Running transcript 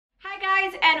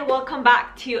guys, and welcome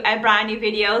back to a brand new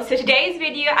video. So today's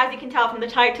video, as you can tell from the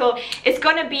title, is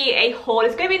gonna be a haul.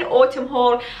 It's gonna be an autumn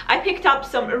haul. I picked up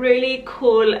some really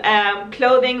cool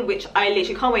clothing, which I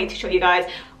literally can't wait to show you guys.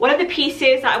 One of the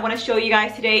pieces that I want to show you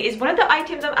guys today is one of the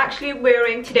items I'm actually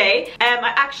wearing today.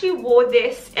 I actually wore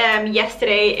this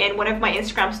yesterday in one of my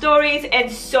Instagram stories,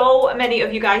 and so many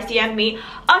of you guys DM'd me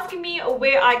asking me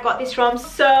where I got this from.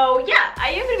 So yeah, I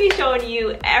am going to be showing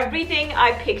you everything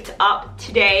I picked up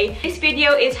today. This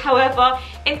video is, however,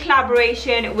 in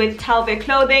collaboration with TALEVER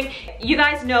clothing. You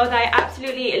guys know that I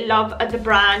absolutely love the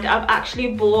brand. I've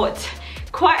actually bought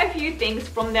quite a few things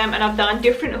from them, and I've done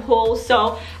different hauls.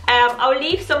 So I'll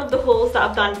leave some of the hauls that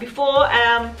I've done before.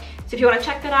 So if you want to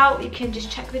check that out, you can just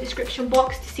check the description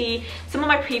box to see some of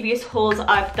my previous hauls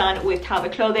I've done with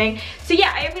TALEVER clothing. So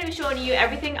yeah, I am going to be showing you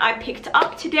everything I picked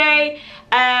up today.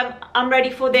 I'm ready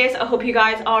for this. I hope you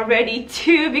guys are ready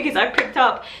too, because I picked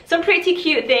up some pretty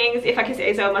cute things, if I can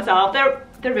say so myself.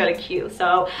 They're really cute,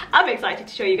 so I'm excited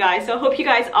to show you guys. So I hope you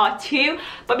guys are too.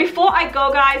 But before I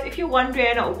go, guys, if you're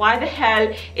wondering why the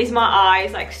hell is my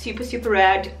eyes like super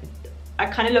red, I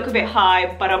kind of look a bit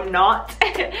high, but I'm not.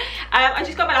 I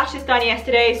just got my lashes done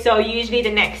yesterday, so usually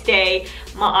the next day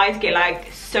my eyes get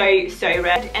like so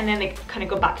red, and then they kind of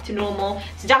go back to normal.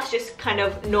 So that's just kind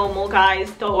of normal, guys.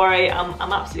 Don't worry,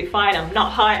 I'm absolutely fine. I'm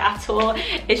not high at all.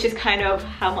 It's just kind of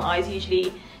how my eyes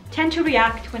usually tend to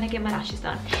react when I get my lashes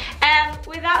done.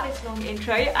 Without this long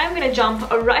intro, I'm gonna jump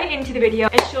right into the video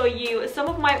and show you some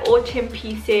of my autumn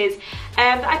pieces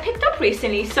that I picked up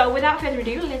recently. So without further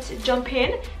ado, let's jump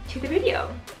in to the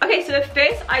video. Okay, so the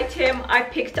first item I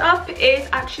picked up is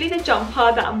actually the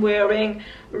jumper that I'm wearing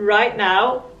right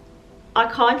now. I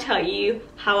can't tell you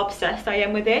how obsessed I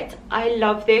am with it. I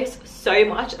love this so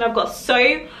much, and I've got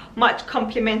so much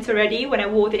compliments already when I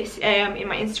wore this in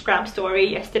my Instagram story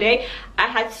yesterday. I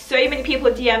had so many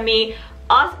people DM me,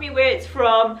 ask me where it's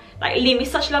from, like leave me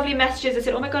such lovely messages. They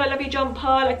said, oh my god, I love your jumper,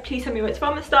 like please tell me where it's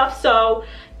from and stuff. So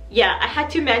yeah, I had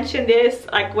to mention this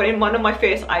like in one of my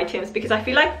first items, because I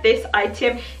feel like this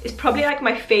item is probably like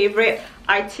my favorite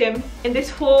item in this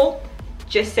haul.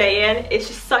 Just saying, it's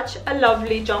just such a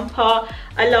lovely jumper.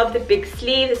 I love the big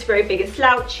sleeves. It's very big and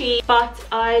slouchy, but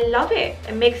I love it.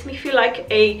 It makes me feel like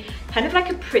a kind of like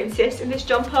a princess in this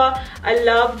jumper. I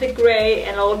love the grey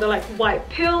and all the like white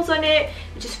pearls on it.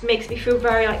 It just makes me feel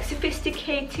very like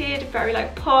sophisticated, very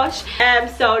like posh.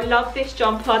 So love this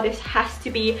jumper. This has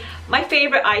to be my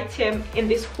favorite item in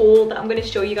this haul that I'm going to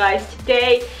show you guys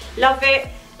today. Love it.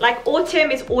 Like,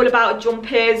 autumn is all about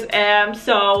jumpers,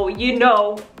 so you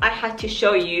know I had to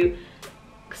show you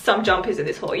some jumpers in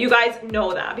this haul. You guys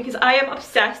know that, because I am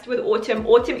obsessed with autumn.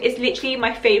 Autumn is literally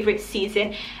my favorite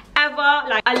season ever.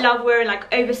 Like, I love wearing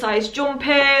like oversized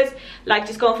jumpers, like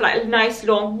just going for like nice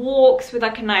long walks with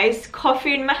like a nice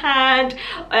coffee in my hand,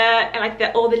 and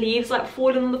like all the leaves like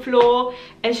falling on the floor,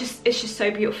 and it's just so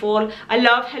beautiful. I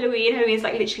love Halloween. Halloween is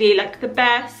like literally like the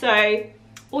best. So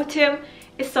autumn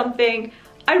is something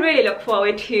I really look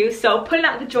forward to. So pulling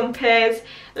out the jumpers,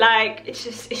 like it's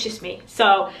just me.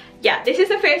 So yeah, this is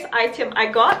the first item I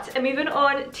got, and moving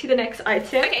on to the next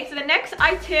item. Okay, so the next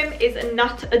item is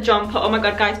not a jumper. Oh my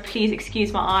god, guys, please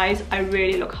excuse my eyes. I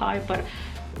really look high, but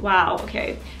wow.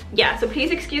 Okay, yeah, so please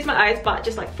excuse my eyes, but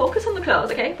just like focus on the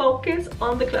clothes, okay? Focus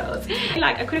on the clothes.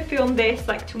 Like, I could have filmed this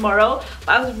like tomorrow,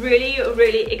 but I was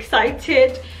really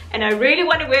excited, and I really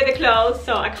want to wear the clothes,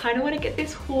 so I kind of want to get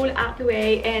this haul out the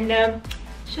way and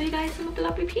show you guys some of the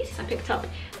lovely pieces I picked up.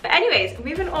 But anyways,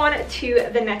 moving on to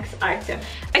the next item.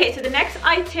 Okay, so the next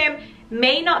item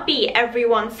may not be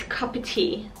everyone's cup of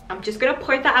tea. I'm just gonna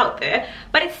point that out there,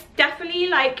 but it's definitely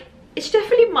like, it's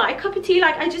definitely my cup of tea.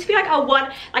 Like, I just feel like I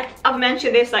want, like I've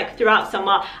mentioned this like throughout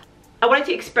summer, I wanted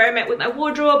to experiment with my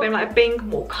wardrobe and like bring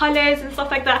more colors and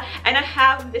stuff like that, and I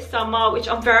have this summer, which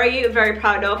I'm very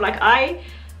proud of. Like, I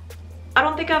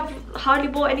don't think I've hardly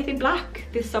bought anything black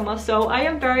this summer, so I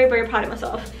am very proud of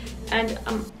myself, and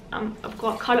I've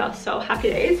got colour, so happy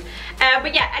days.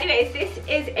 But yeah, anyways, this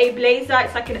is a blazer.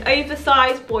 It's like an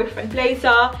oversized boyfriend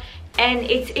blazer, and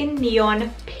it's in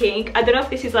neon pink. I don't know if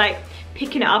this is like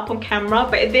picking it up on camera,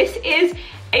 but this is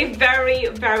a very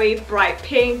bright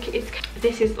pink.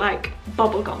 This is like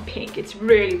bubblegum pink. It's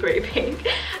really pink.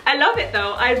 I love it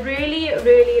though. I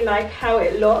really like how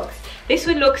it looks. This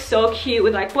would look so cute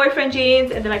with like boyfriend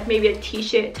jeans and then like maybe a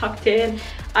t-shirt tucked in.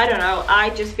 I don't know, I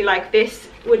just feel like this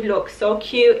would look so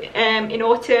cute in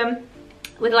autumn.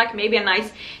 with like maybe a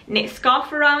nice knit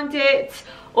scarf around it,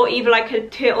 or even like a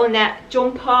turtleneck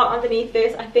jumper underneath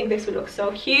this. I think this would look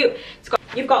so cute.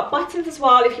 You've got buttons as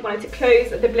well if you wanted to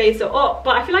close the blazer up,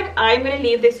 but I feel like I'm going to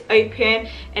leave this open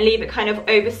and leave it kind of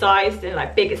oversized and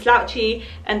like big and slouchy,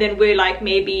 and then wear like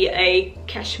maybe a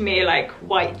cashmere like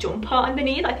white jumper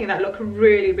underneath. I think that look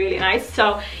really, really nice.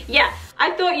 So yeah,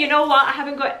 I thought, you know what, I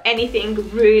haven't got anything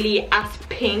really as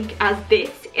pink as this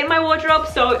in my wardrobe,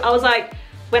 so I was like,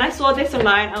 when I saw this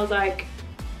online, I was like,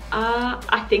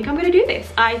 I think I'm gonna do this.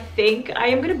 I think I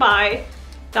am gonna buy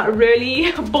that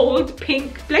really bold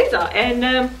pink blazer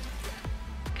and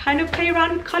kind of play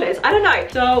around with colors. I don't know,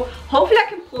 so hopefully I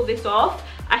can pull this off.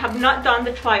 I have not done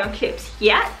the try on clips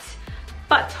yet,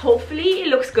 but hopefully it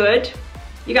looks good.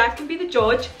 You guys can be the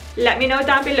judge. Let me know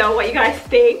down below what you guys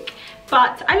think,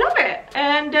 but I love it.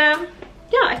 And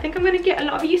yeah, I think I'm gonna get a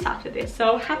lot of use out of this,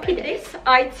 so happy days. This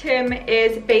item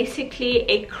is basically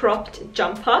a cropped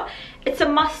jumper. It's a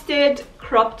mustard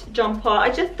cropped jumper. I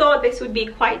just thought this would be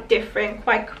quite different,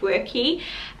 quite quirky.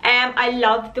 I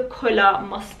love the color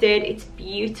mustard. It's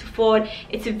beautiful.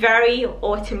 It's very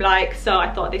autumn-like, so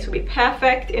I thought this would be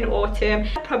perfect in autumn.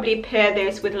 I'd probably pair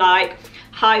this with like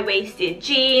high-waisted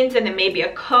jeans and then maybe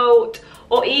a coat,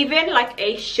 or even like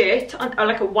a shirt or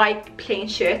like a white plain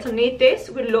shirt underneath. This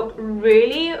would look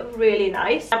really, really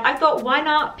nice. I thought, why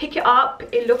not pick it up?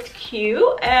 It looked cute.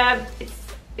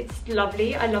 It's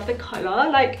lovely. I love the color.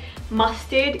 Like,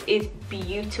 mustard is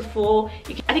beautiful.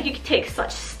 I think you can take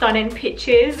such stunning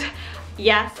pictures.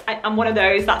 Yes, I'm one of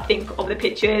those that think of the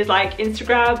pictures, like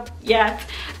Instagram. Yes.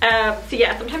 So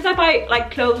yeah, sometimes I buy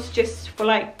like clothes just for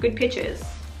like good pictures.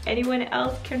 Anyone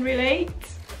else can relate?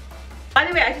 By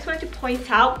the way, I just wanted to point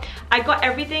out, I got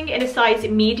everything in a size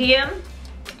medium.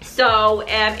 So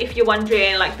if you're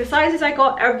wondering, like the sizes I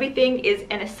got, everything is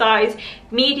in a size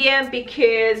medium,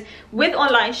 because with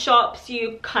online shops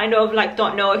you kind of like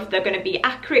don't know if they're going to be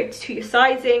accurate to your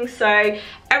sizing. So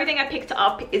everything I picked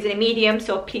up is in a medium,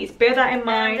 so please bear that in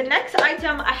mind. And the next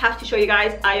item I have to show you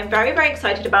guys, I am very, very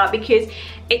excited about because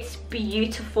it's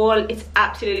beautiful. It's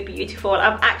absolutely beautiful.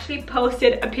 I've actually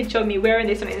posted a picture of me wearing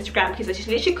this on Instagram because I just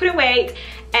literally couldn't wait,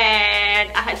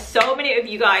 and I had so many of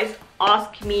you guys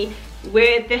ask me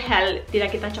where the hell did I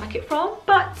get that jacket from,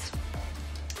 but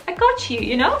I got you,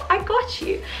 you know, I got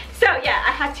you. So yeah,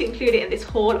 I had to include it in this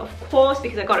haul, of course,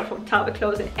 because I got it from TALEVER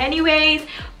clothing anyways.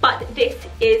 But this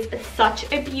is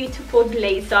such a beautiful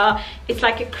blazer. It's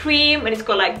like a cream and it's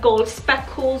got like gold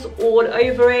speckles all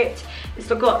over it. It's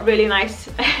got really nice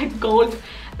gold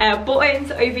buttons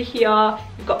over here.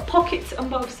 You've got pockets on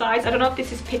both sides. I don't know if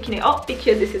this is picking it up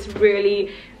because this is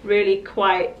really, really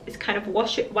quite, it's kind of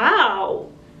wash it. Wow.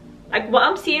 Like what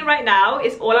I'm seeing right now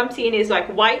is, all I'm seeing is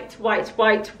like white, white,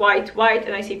 white, white, white,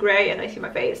 and I see grey and I see my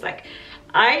face. Like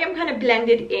I am kind of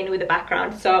blended in with the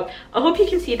background, so I hope you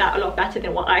can see that a lot better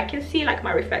than what I can see, like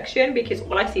my reflection, because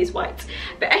all I see is white.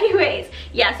 But anyways,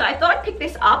 yeah, so I thought I'd pick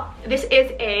this up. This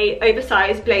is a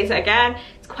oversized blazer again.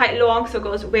 It's quite long, so it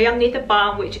goes way underneath the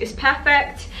bum, which is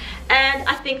perfect. And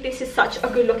I think this is such a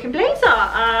good looking blazer.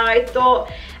 I thought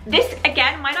this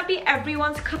again might not be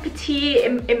everyone's cup of tea.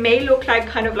 It may look like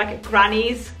kind of like a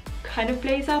granny's kind of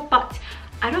blazer, but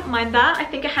I don't mind that. I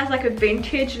think it has like a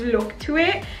vintage look to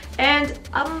it, and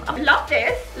I love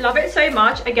this, love it so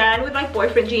much. Again, with like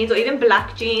boyfriend jeans or even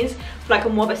black jeans for like a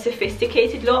more of a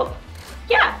sophisticated look,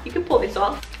 yeah, you can pull this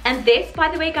off. And this, by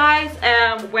the way guys,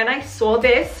 when I saw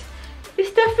this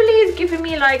definitely is giving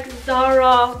me like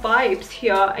Zara vibes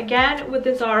here, again with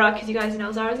the Zara, because you guys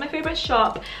know Zara is my favorite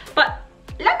shop. But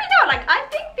let me know, like I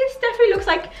think this definitely looks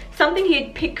like something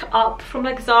you'd pick up from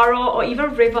like Zara or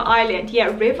even River Island.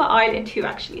 Yeah, River Island too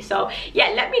actually. So yeah,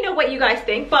 let me know what you guys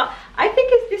think, but I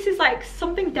think this is like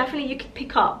something definitely you could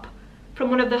pick up from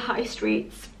one of the high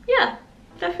streets. Yeah,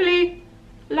 definitely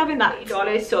loving that.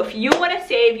 $8. So if you want to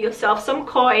save yourself some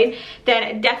coin,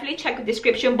 then definitely check the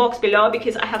description box below,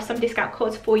 because I have some discount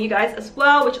codes for you guys as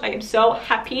well, which I am so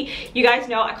happy. You guys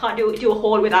know I can't do a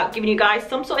haul without giving you guys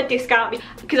some sort of discount,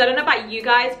 because I don't know about you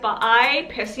guys, but I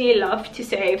personally love to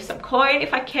save some coin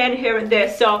if I can here and there.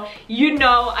 So you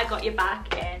know I got your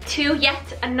back. And to yet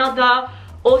another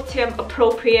autumn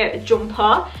appropriate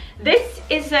jumper. This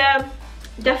is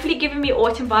definitely giving me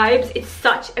autumn vibes. It's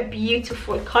such a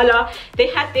beautiful color. They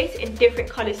had this in different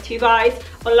colors too guys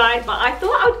online, but I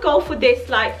thought I would go for this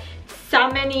like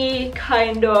salmony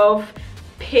kind of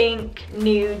pink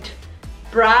nude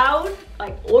brown,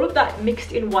 like all of that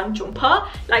mixed in one jumper.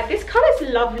 Like this color is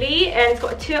lovely, and it's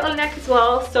got a turtleneck as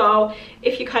well. So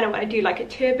if you kind of want to do like a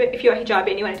turban, if you're a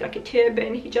hijabi and you want to do like a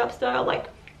turban hijab style, like,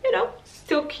 you know,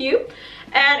 still cute,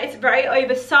 and it's very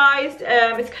oversized.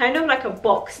 It's kind of like a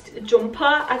boxed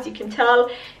jumper, as you can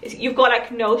tell. You've got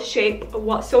like no shape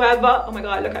whatsoever. Oh my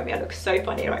god, look at me, I look so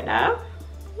funny right now.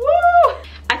 Woo!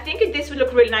 I think this would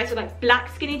look really nice with like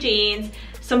black skinny jeans,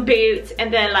 some boots,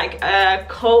 and then like a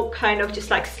coat kind of just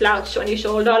like slouched on your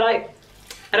shoulder. Like,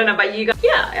 I don't know about you guys.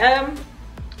 Yeah,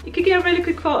 you could get a really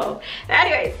good photo. But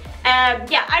anyways,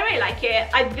 yeah, I really like it.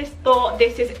 I just thought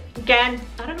this is, again,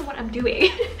 I don't know what I'm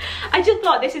doing. I just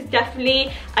thought this is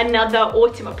definitely another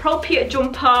autumn appropriate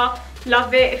jumper.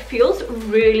 Love it. It feels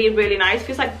really, really nice. It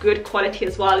feels like good quality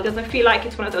as well. It doesn't feel like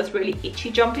it's one of those really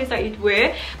itchy jumpers that you'd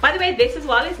wear. By the way, this as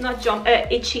well is not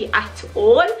itchy at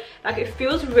all. Like, it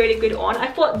feels really good on. I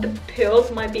thought the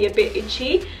pearls might be a bit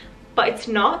itchy, but it's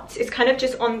not. It's kind of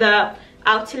just on the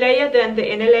outer layer than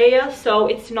the inner layer, so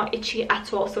it's not itchy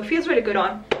at all. So it feels really good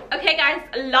on. Okay guys,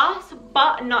 last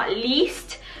but not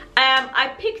least,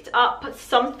 I picked up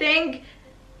something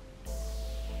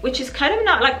which is kind of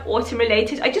not like autumn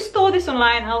related. I just saw this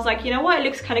online. I was like, you know what, it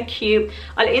looks kind of cute.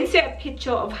 I'll insert a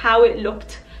picture of how it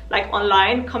looked like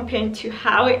online compared to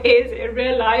how it is in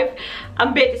real life. I'm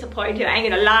a bit disappointed, I ain't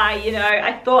gonna lie. You know,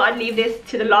 I thought I'd leave this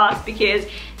to the last because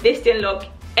this didn't look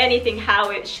anything how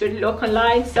it should look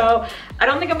online. So I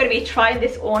don't think I'm going to be trying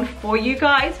this on for you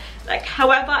guys. Like,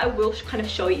 however, I will kind of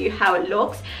show you how it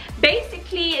looks.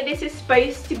 Basically, this is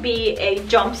supposed to be a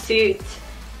jumpsuit,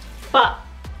 but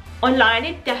online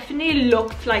it definitely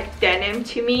looked like denim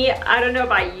to me. I don't know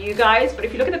about you guys, but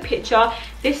if you look at the picture,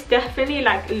 this definitely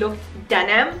like looked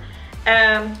denim.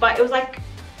 But it was like,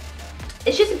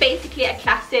 it's just basically a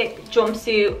classic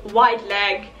jumpsuit, wide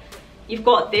leg. You've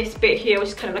got this bit here, which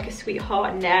is kind of like a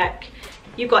sweetheart neck.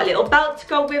 You've got a little belt to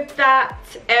go with that.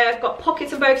 Got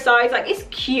pockets on both sides. Like, it's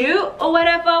cute or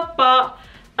whatever, but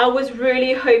I was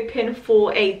really hoping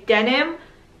for a denim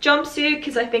jumpsuit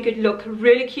because I think it'd look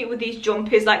really cute with these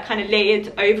jumpers like kind of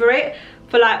layered over it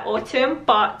for like autumn.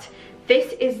 But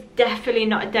this is definitely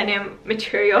not a denim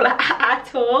material at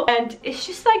all, and it's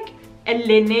just like a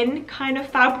linen kind of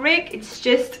fabric. It's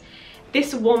just,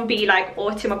 this won't be like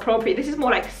autumn appropriate. This is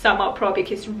more like summer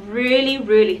appropriate. It's really,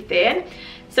 really thin.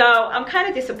 So I'm kind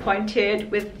of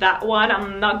disappointed with that one.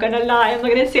 I'm not gonna lie. I'm not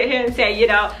gonna sit here and say, you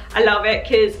know, I love it,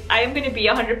 because I am gonna be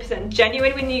 100%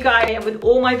 genuine with you guys and with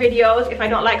all my videos. If I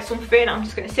don't like something, I'm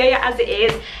just gonna say it as it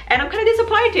is. And I'm kind of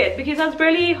disappointed because I was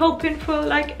really hoping for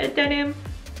like a denim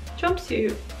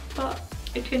jumpsuit, but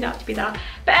it turned out to be that.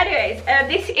 But anyways,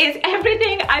 this is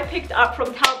everything I picked up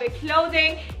from TALEVER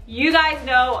clothing. You guys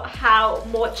know how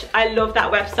much I love that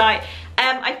website.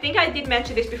 I think I did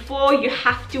mention this before. You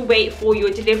have to wait for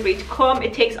your delivery to come.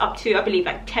 It takes up to, I believe,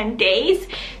 like 10 days.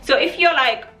 So if you're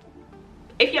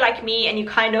like me and you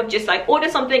kind of just like order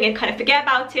something and kind of forget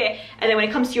about it, and then when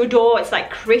it comes to your door it's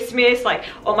like Christmas, like,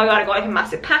 oh my god, I got like a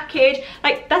massive package.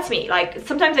 Like, that's me. Like,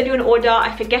 sometimes I do an order,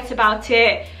 I forget about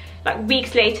it, like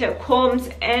weeks later it comes,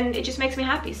 and it just makes me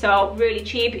happy. So really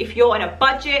cheap if you're on a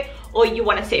budget or you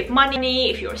want to save money,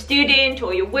 if you're a student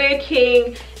or you're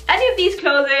working, any of these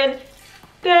clothing,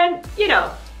 then you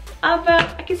know,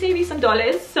 I can save you some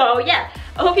dollars. So yeah,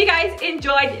 I hope you guys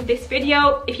enjoyed this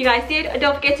video. If you guys did,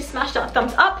 don't forget to smash that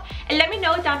thumbs up and let me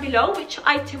know down below which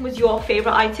item was your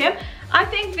favorite item. I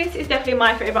think this is definitely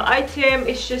my favorite item.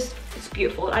 It's just, it's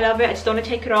beautiful. I love it. I just don't want to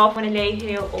take it off. I want to lay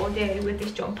here all day with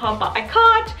this jumper, but I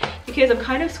can't because I'm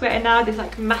kind of sweating now. There's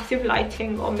like massive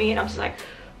lighting on me and I'm just like,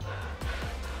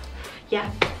 yeah.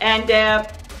 And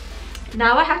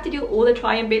now I have to do all the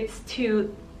trying bits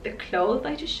to the clothes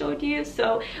I just showed you.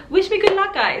 So wish me good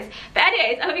luck, guys. But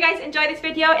anyways, I hope you guys enjoyed this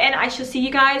video and I shall see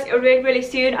you guys really, really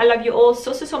soon. I love you all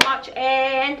so much,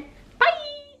 and